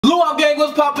Blue Up Gang,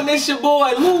 what's poppin'? It's your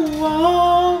boy Blou.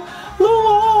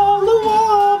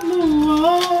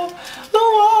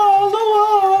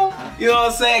 You know what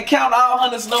I'm saying? Count all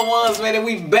hundreds, no ones, man. And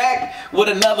we back with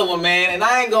another one, man. And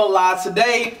I ain't gonna lie,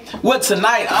 today,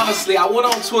 tonight, honestly, I went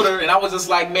on Twitter and I was just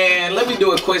like, man, let me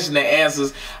do a question and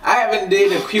answers. I haven't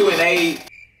did a Q&A.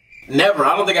 Never.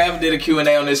 I don't think I ever did a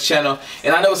Q&A on this channel.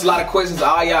 And I know it's a lot of questions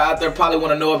all y'all out there probably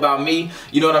want to know about me.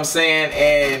 You know what I'm saying?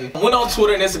 And I went on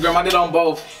Twitter and Instagram. I did on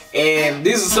both. And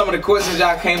these are some of the questions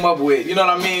y'all came up with. You know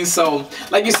what I mean? So,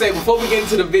 like you say, before we get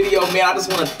into the video, man, I just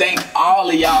want to thank all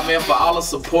of y'all, man, for all the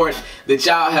support that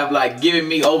y'all have, like, given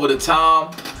me over the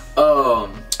time.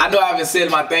 I know I haven't said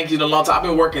my thank you in a long time. I've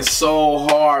been working so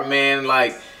hard, man.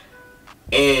 Like,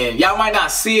 and y'all might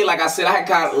not see it. Like I said, I had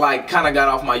kind of got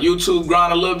off my YouTube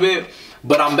grind a little bit,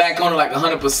 but I'm back on it like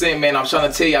 100%, man. I'm trying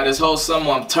to tell y'all, this whole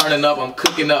summer I'm turning up, I'm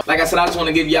cooking up. Like I said, I just want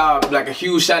to give y'all like a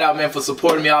huge shout out, man, for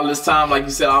supporting me all this time. Like you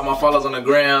said, all my followers on the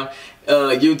gram,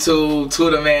 YouTube,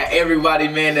 Twitter, man, everybody,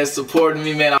 man, that's supporting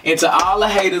me, man. And to all the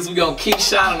haters, we gonna keep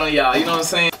shining on y'all. You know what I'm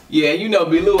saying? Yeah, you know,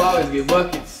 b.lou always get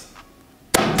buckets.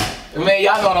 Man,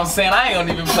 y'all know what I'm saying. I ain't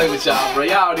gonna even play with y'all, bro.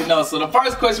 Y'all already know. So the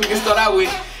first question we can start out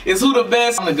with is who the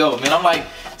best on the go, man. I'm like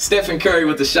Stephen Curry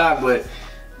with the shot, but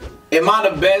am I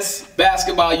the best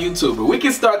basketball YouTuber? We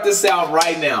can start this out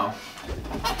right now.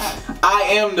 I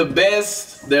am the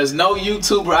best. There's no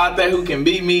YouTuber out there who can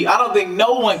beat me. I don't think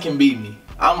no one can beat me.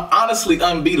 I'm honestly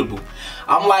unbeatable.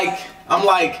 I'm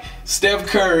like Steph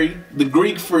Curry, the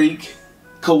Greek Freak,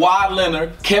 Kawhi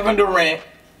Leonard, Kevin Durant,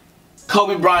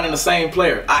 Kobe Bryant, in the same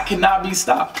player. I cannot be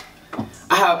stopped.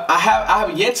 I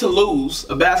have yet to lose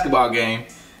a basketball game.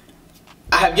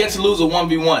 I have yet to lose a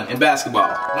 1v1 in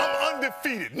basketball. I'm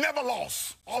undefeated, never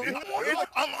lost. I'm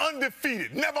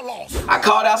undefeated, never lost. I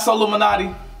called out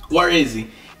Solomonati. Where is he?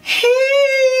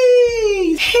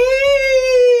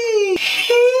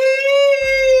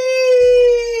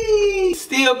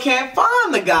 Still can't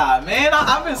find the guy, man.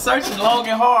 I've been searching long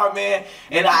and hard, man,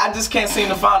 and I just can't seem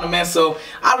to find him, man. So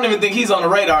I don't even think he's on the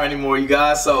radar anymore, you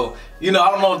guys. So, you know, I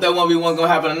don't know if that 1v1 gonna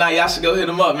happen tonight. Y'all should go hit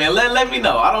him up, man. Let me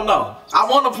know. I don't know. I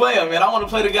want to play him, man. I want to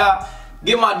play the guy,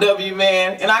 get my W,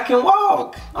 man, and I can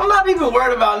walk. I'm not even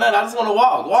worried about nothing. I just want to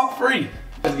walk free.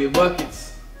 Let's get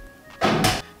buckets.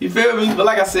 You feel me? But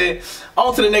like I said,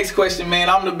 on to the next question, man.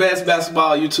 I'm the best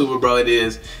basketball YouTuber, bro. It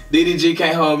is. DDG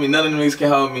can't hold me. None of them niggas can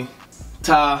hold me.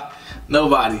 Ty,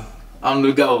 nobody. I'm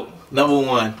the GOAT.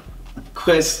 #1.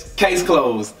 Case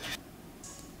closed.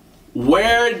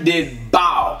 Where did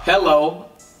b.lou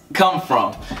come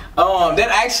from? That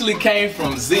actually came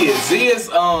from Ziz. Ziz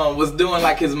was doing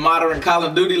like his modern Call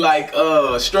of Duty like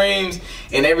streams,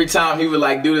 and every time he would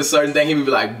like do this certain thing, he would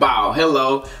be like bow,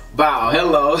 hello, bow,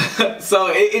 hello. So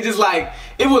it just like,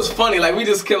 it was funny. Like we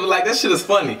just kept like, that shit is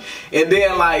funny. And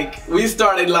then like we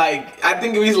started like, I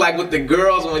think it was like with the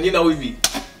girls when, you know, we be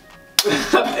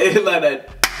it like that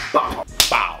bow,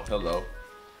 bow, hello,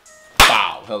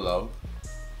 bow, hello,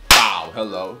 bow,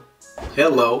 hello,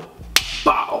 hello,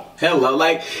 bow, hello.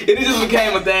 Like it just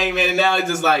became a thing, man. And now it's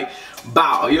just like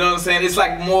bow. You know what I'm saying? It's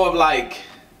like more of like,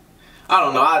 I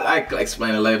don't know. I can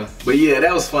explain it later. But yeah,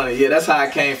 that was funny. Yeah, that's how I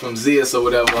came from Ziz or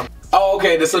whatever. Oh,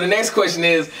 okay. So the next question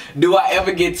is, do I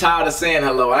ever get tired of saying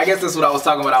hello? And I guess that's what I was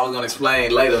talking about. I was gonna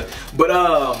explain later. But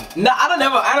no, I don't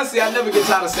ever. Honestly, I never get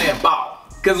tired of saying bow.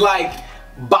 Cause like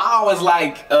bow is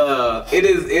like it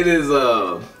is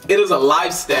a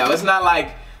lifestyle. It's not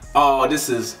like, oh, this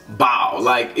is bow.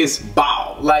 Like it's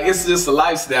bow. Like it's just a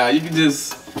lifestyle. You can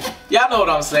just, y'all know what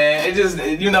I'm saying. It just,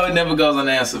 you know, it never goes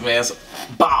unanswered, man. So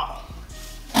bow.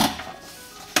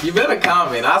 You better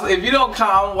comment. If you don't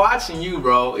comment, I'm watching you,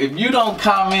 bro. If you don't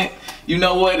comment, you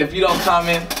know what? If you don't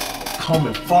comment, come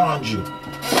and find you.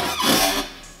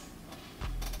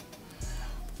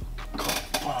 Come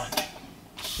find you.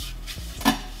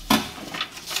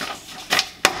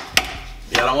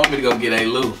 Y'all don't want me to go get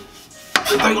b.lou.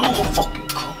 b.lou will fucking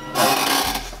come.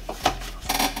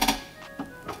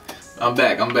 I'm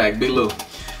back, b.lou.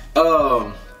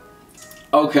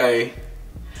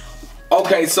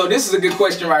 Okay, so this is a good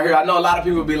question right here. I know a lot of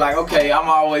people be like, okay, I'm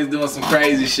always doing some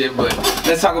crazy shit, but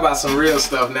let's talk about some real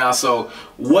stuff now. So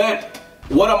what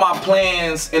are my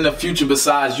plans in the future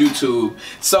besides YouTube?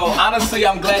 So honestly,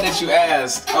 I'm glad that you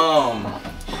asked.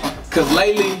 Cause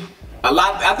lately,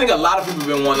 I think a lot of people have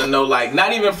been wanting to know, like,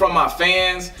 not even from my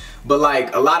fans, but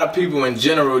like a lot of people in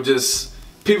general, just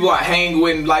people I hang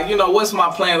with, like, you know, what's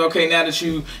my plans? Okay, now that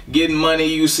you getting money,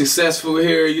 you successful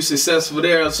here, you successful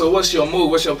there, so what's your move?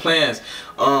 What's your plans?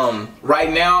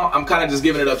 Right now, I'm kind of just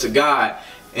giving it up to God,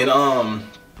 and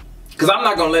cause I'm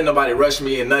not gonna let nobody rush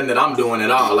me in nothing that I'm doing at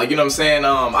all. Like, you know what I'm saying?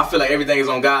 I feel like everything is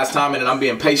on God's timing, and I'm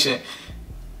being patient.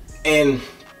 and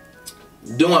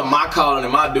doing my calling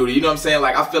and my duty. You know what I'm saying?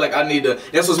 Like, I feel like I need to,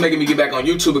 that's what's making me get back on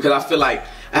YouTube, because I feel like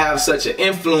I have such an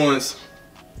influence.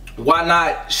 Why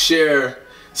not share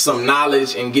some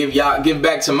knowledge and give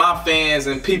back to my fans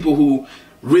and people who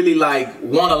really like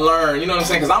want to learn, you know what I'm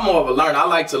saying? Because I'm more of a learner. I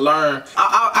like to learn.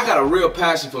 I got a real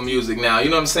passion for music now,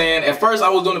 you know what I'm saying? At first I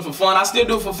was doing it for fun. I still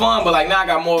do it for fun, but like now I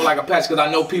got more of like a passion, because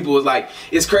I know people is like,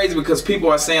 it's crazy because people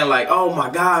are saying like, oh my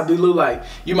God, b.lou, like,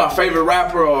 you my favorite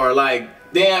rapper, or like,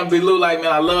 damn, b.lou, like,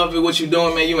 man, I love it, what you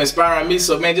doing, man, you inspiring me.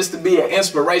 So man, just to be an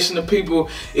inspiration to people,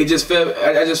 I just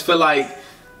feel like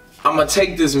I'm gonna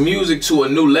take this music to a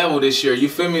new level this year, you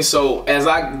feel me? So as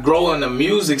I grow in the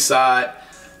music side,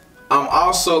 I'm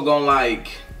also gonna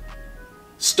like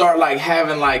start like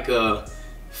having like a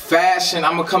fashion.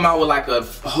 I'm gonna come out with like a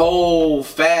whole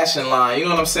fashion line. You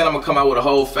know what I'm saying? I'm gonna come out with a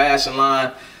whole fashion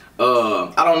line.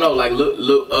 I don't know, like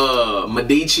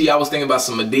Medici. I was thinking about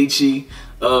some Medici.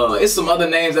 It's some other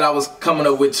names that I was coming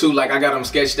up with too. Like I got them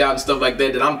sketched out and stuff like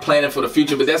that I'm planning for the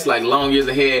future. But that's like long years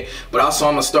ahead. But also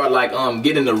I'm gonna start like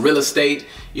getting into real estate.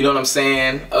 You know what I'm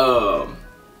saying?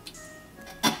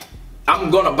 I'm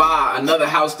gonna buy another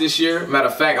house this year. Matter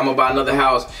of fact, I'm gonna buy another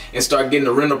house and start getting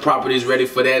the rental properties ready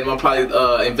for that. I'm gonna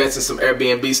probably invest in some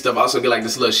Airbnb stuff. Also get like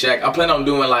this little shack. I plan on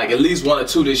doing like at least 1 or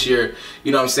 2 this year.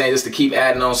 You know what I'm saying? Just to keep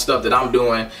adding on stuff that I'm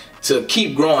doing to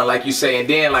keep growing, like you say. And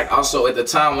then like also at the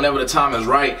time, whenever the time is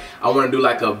right, I want to do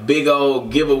like a big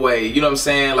old giveaway. You know what I'm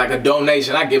saying? Like a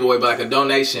donation, not giveaway, but like a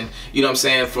donation. You know what I'm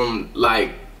saying? From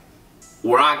like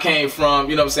where I came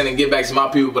from, you know what I'm saying, and get back to my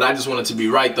people. But I just want it to be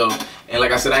right though. And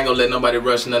like I said, I ain't gonna let nobody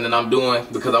rush nothing I'm doing,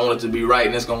 because I want it to be right,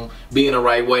 and it's gonna be in the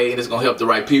right way, and it's gonna help the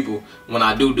right people when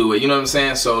I do it. You know what I'm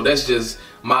saying? So that's just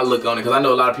my look on it, because I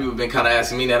know a lot of people have been kind of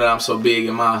asking me now that I'm so big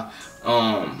in my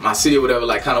my city or whatever,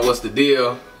 like kind of what's the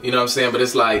deal? You know what I'm saying? But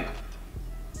it's like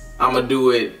I'm gonna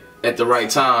do it at the right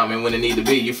time and when it need to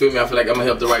be. You feel me? I feel like I'm gonna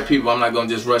help the right people. I'm not gonna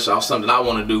just rush off something I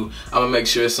want to do. I'm gonna make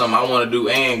sure it's something I want to do,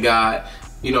 and God,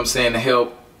 you know what I'm saying, to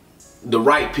help the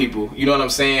right people. You know what I'm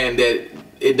saying? That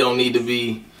it don't need to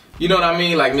be, you know what I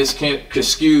mean, like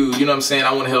misconstrued. You know what I'm saying?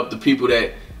 I want to help the people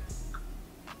that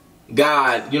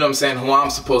God, you know what I'm saying, who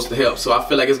I'm supposed to help. So I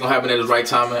feel like it's gonna happen at the right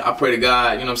time. I pray to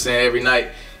God, you know what I'm saying, every night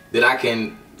that I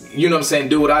can, you know what I'm saying,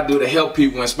 do what I do to help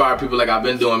people, inspire people like I've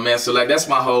been doing, man. So like that's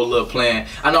my whole little plan.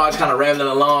 I know I was kind of rambling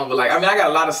along, but like, I mean, I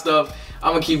got a lot of stuff.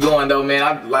 I'm gonna keep going though, man.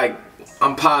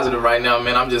 I'm positive right now,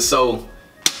 man. I'm just so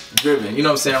driven, you know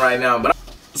what I'm saying, right now. But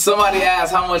somebody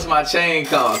asked how much my chain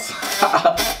costs.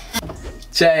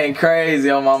 Chain crazy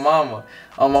on my mama.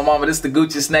 On my mama, this is the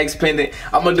Gucci Snakes pendant.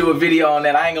 I'm gonna do a video on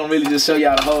that. I ain't gonna really just show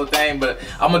y'all the whole thing, but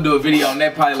I'm gonna do a video on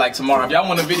that probably like tomorrow. If y'all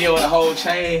want a video of the whole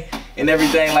chain and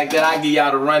everything like that, I'll give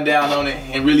y'all the rundown on it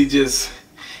and really just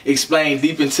explain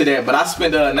deep into that. But I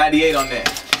spent 98 on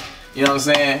that. You know what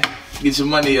I'm saying? Get your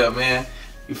money up, man.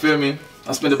 You feel me?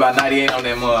 I spent about 98 on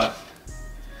that mug.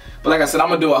 But like I said, I'm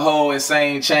gonna do a whole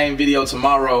insane chain video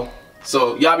tomorrow.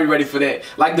 So y'all be ready for that.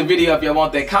 Like the video if y'all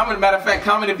want that. Comment, matter of fact,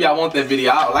 comment if y'all want that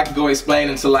video. I can go explain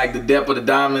into like the depth of the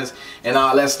diamonds and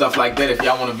all that stuff like that. If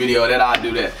y'all want a video of that, I'll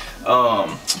do that.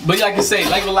 But like I say,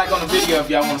 like on the video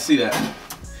if y'all want to see that.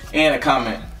 And a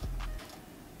comment.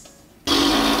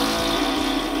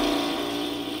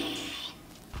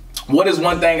 What is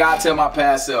one thing I tell my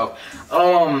past self?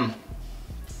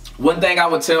 One thing I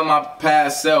would tell my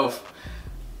past self,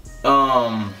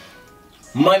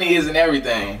 money isn't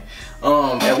everything.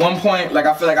 At one point, like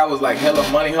I feel like I was like hella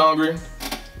money hungry,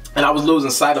 and I was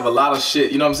losing sight of a lot of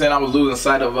shit. You know what I'm saying? I was losing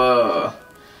sight of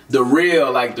the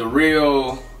real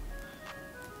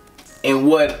and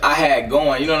what I had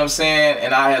going. You know what I'm saying?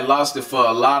 And I had lost it for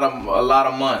a lot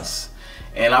of months.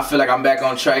 And I feel like I'm back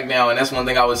on track now, and that's one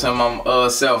thing I would tell my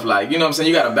self, like, you know what I'm saying?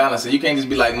 You gotta balance it. You can't just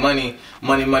be like money,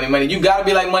 money, money, money. You gotta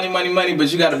be like money, money, money,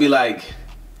 but you gotta be like,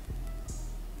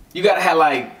 you gotta have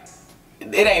like,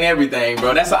 it ain't everything,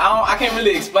 bro. That's I can't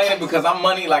really explain it because I'm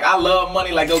money. Like I love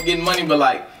money, like go getting money, but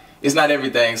like it's not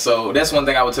everything. So that's one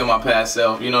thing I would tell my past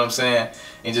self. You know what I'm saying?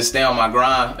 And just stay on my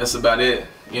grind. That's about it.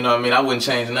 You know what I mean? I wouldn't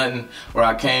change nothing. Where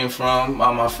I came from,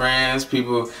 all my friends,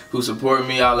 people who support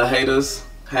me, all the haters.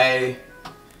 Hey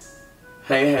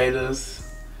haters.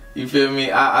 You feel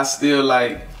me? I still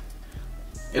like.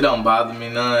 It don't bother me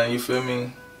none. You feel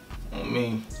me? On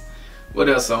me. What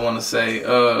else I want to say?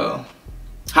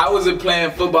 How was it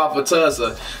playing football for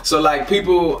Tulsa? So like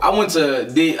people, I went to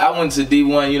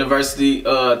D1 University,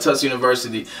 Tulsa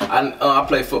University. I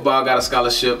played football, got a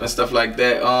scholarship and stuff like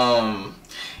that.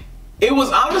 It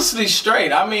was honestly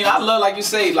straight. I mean, I love, like you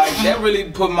say, like that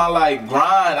really put my like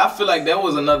grind. I feel like that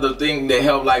was another thing that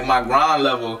helped like my grind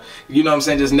level. You know what I'm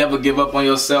saying? Just never give up on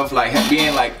yourself. Like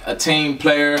being like a team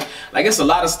player. Like it's a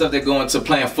lot of stuff that go into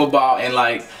playing football, and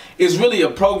like it's really a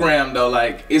program though.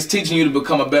 Like it's teaching you to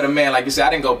become a better man. Like you said,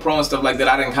 I didn't go pro and stuff like that.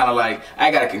 I didn't kind of like,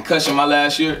 I got a concussion my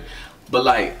last year. But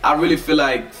like I really feel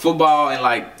like football and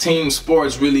like team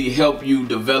sports really help you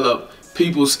develop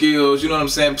people skills. You know what I'm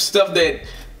saying? Stuff that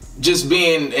just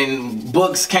being in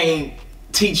books can't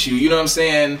teach you, you know what I'm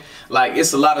saying? Like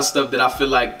it's a lot of stuff that I feel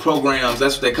like programs,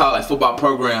 that's what they call it, football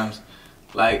programs.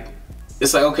 Like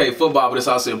it's like, okay, football, but it's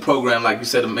also a program, like you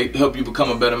said, to help you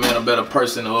become a better man, a better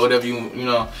person, or whatever you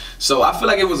know. So I feel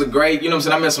like it was a great, you know what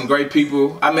I'm saying? I met some great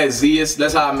people. I met Zeus.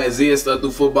 That's how I met Zeus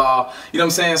through football. You know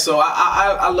what I'm saying? So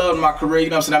I loved my career. You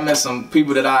know what I'm saying? I met some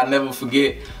people that I never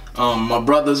forget. My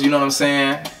brothers. You know what I'm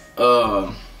saying?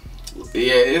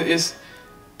 Yeah,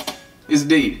 it's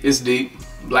deep. It's deep.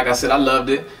 Like I said, I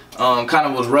loved it. Kind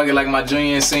of was rugged like my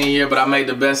junior and senior year, but I made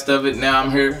the best of it. Now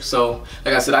I'm here. So,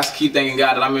 like I said, I keep thanking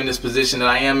God that I'm in this position that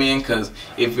I am in, because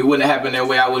if it wouldn't have happened that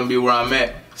way, I wouldn't be where I'm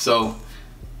at. So,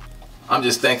 I'm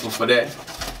just thankful for that.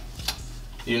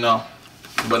 You know.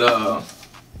 But,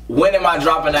 when am I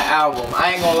dropping the album?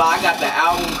 I ain't gonna lie, I got the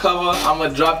album cover. I'm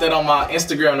gonna drop that on my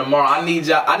Instagram tomorrow. I need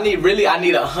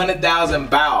 100,000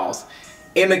 bows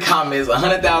in the comments,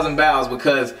 100,000 bows,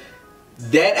 because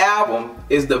that album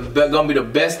is gonna be the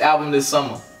best album this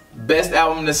summer. Best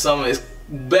album this summer. It's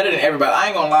better than everybody. I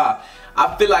ain't gonna lie.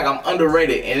 I feel like I'm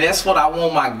underrated, and that's what I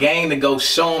want my gang to go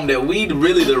show them, that we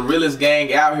really the realest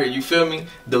gang out here. You feel me?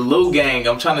 The Blou gang.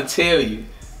 I'm trying to tell you.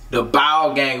 The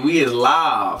Bow gang. We is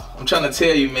live. I'm trying to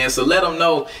tell you, man. So let them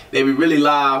know that we really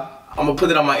live. I'm gonna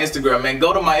put it on my Instagram, man.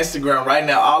 Go to my Instagram right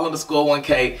now,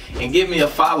 all_1K, and give me a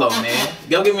follow, man.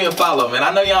 Go give me a follow, man.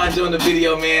 I know y'all enjoying the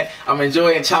video, man. I'm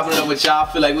enjoying chopping it up with y'all.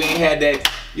 I feel like we ain't had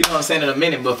that, you know what I'm saying, in a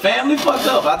minute. But family fucked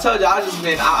up. I told you, I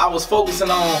was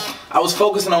focusing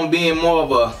on being more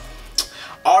of a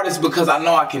artist, because I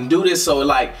know I can do this. So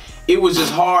like, it was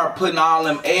just hard putting all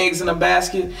them eggs in a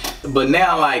basket. But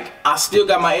now, like, I still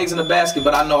got my eggs in the basket,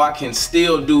 but I know I can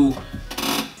still do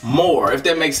more, if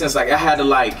that makes sense. Like, I had to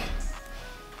like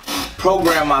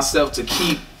program myself to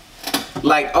keep,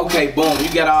 like, okay, boom, you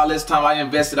got all this time, I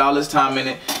invested all this time in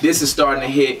it, this is starting to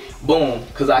hit, boom,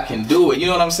 because I can do it, you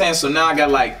know what I'm saying? So now I got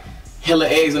like hella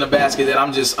eggs in the basket that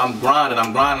I'm grinding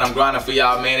for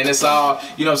y'all, man. And it's all,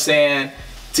 you know what I'm saying,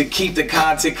 to keep the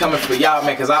content coming for y'all,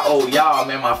 man, because I owe y'all,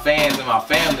 man, my fans and my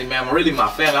family, man. I'm really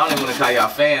my family. I don't even want to call y'all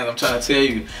fans, I'm trying to tell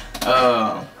you.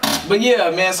 But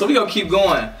yeah, man, so we gonna keep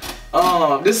going.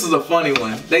 This is a funny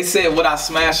one. They said, would I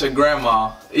smash a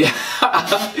grandma? Yeah.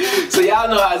 So y'all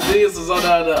know how Zeus was on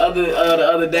the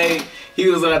other day. He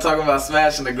was on there talking about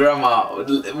smashing the grandma.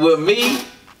 With me,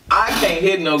 I can't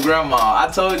hit no grandma. I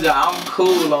told y'all I'm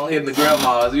cool on hitting the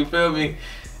grandmas. You feel me?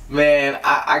 Man,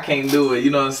 I can't do it.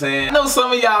 You know what I'm saying? I know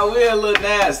some of y'all weird little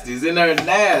nasties in there.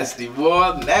 Nasty,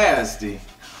 boy. Nasty.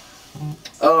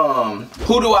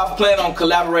 Who do I plan on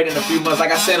collaborating in a few months?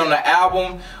 Like I said on the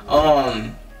album,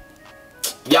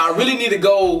 y'all really need to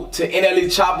go to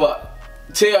NLE Chopper.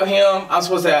 Tell him I'm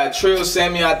supposed to have Trill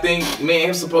Sammy. I think me and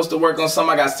him supposed to work on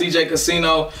something. I got CJ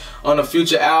Casino on a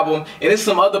future album, and there's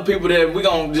some other people that we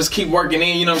gonna just keep working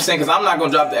in. You know what I'm saying? Because I'm not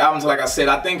gonna drop the album till, like I said,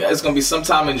 I think it's gonna be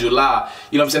sometime in July.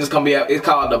 You know what I'm saying? It's gonna be it's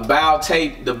called the Bow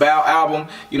Tape, the Bow album.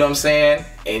 You know what I'm saying?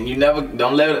 And you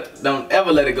don't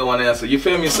ever let it go unanswered. You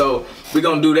feel me? So we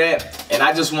gonna do that, and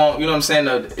I just want, you know what I'm saying,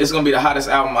 it's gonna be the hottest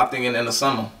album I think in the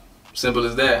summer. Simple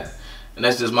as that. And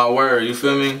that's just my word, you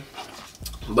feel me?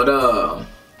 But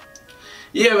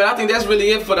yeah, man, I think that's really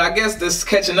it for I guess this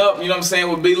catching up, you know what I'm saying,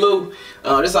 with b.lou.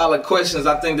 This all the questions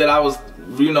I think that I was,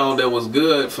 you know, that was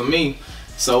good for me.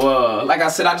 So like I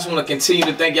said, I just want to continue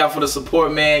to thank y'all for the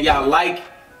support, man. Y'all like,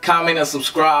 comment, and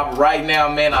subscribe right now,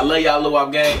 man. I love y'all,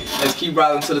 Blou gang. Let's keep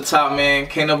rising to the top, man.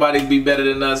 Can't nobody be better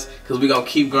than us, because we gonna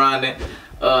keep grinding.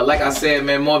 Like I said,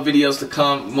 man, more videos to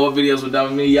come, more videos with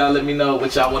me. Y'all let me know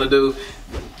what y'all want to do.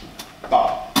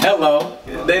 Hello.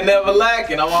 They never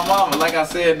lacking on my mama. Like I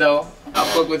said, though, I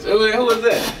fuck with you. Who is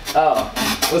that? Oh,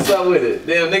 what's up with it?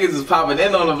 Damn, niggas is popping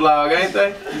in on the vlog, ain't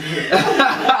they?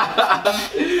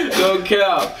 Don't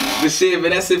care. But shit,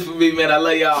 man, that's it for me, man. I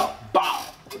love y'all.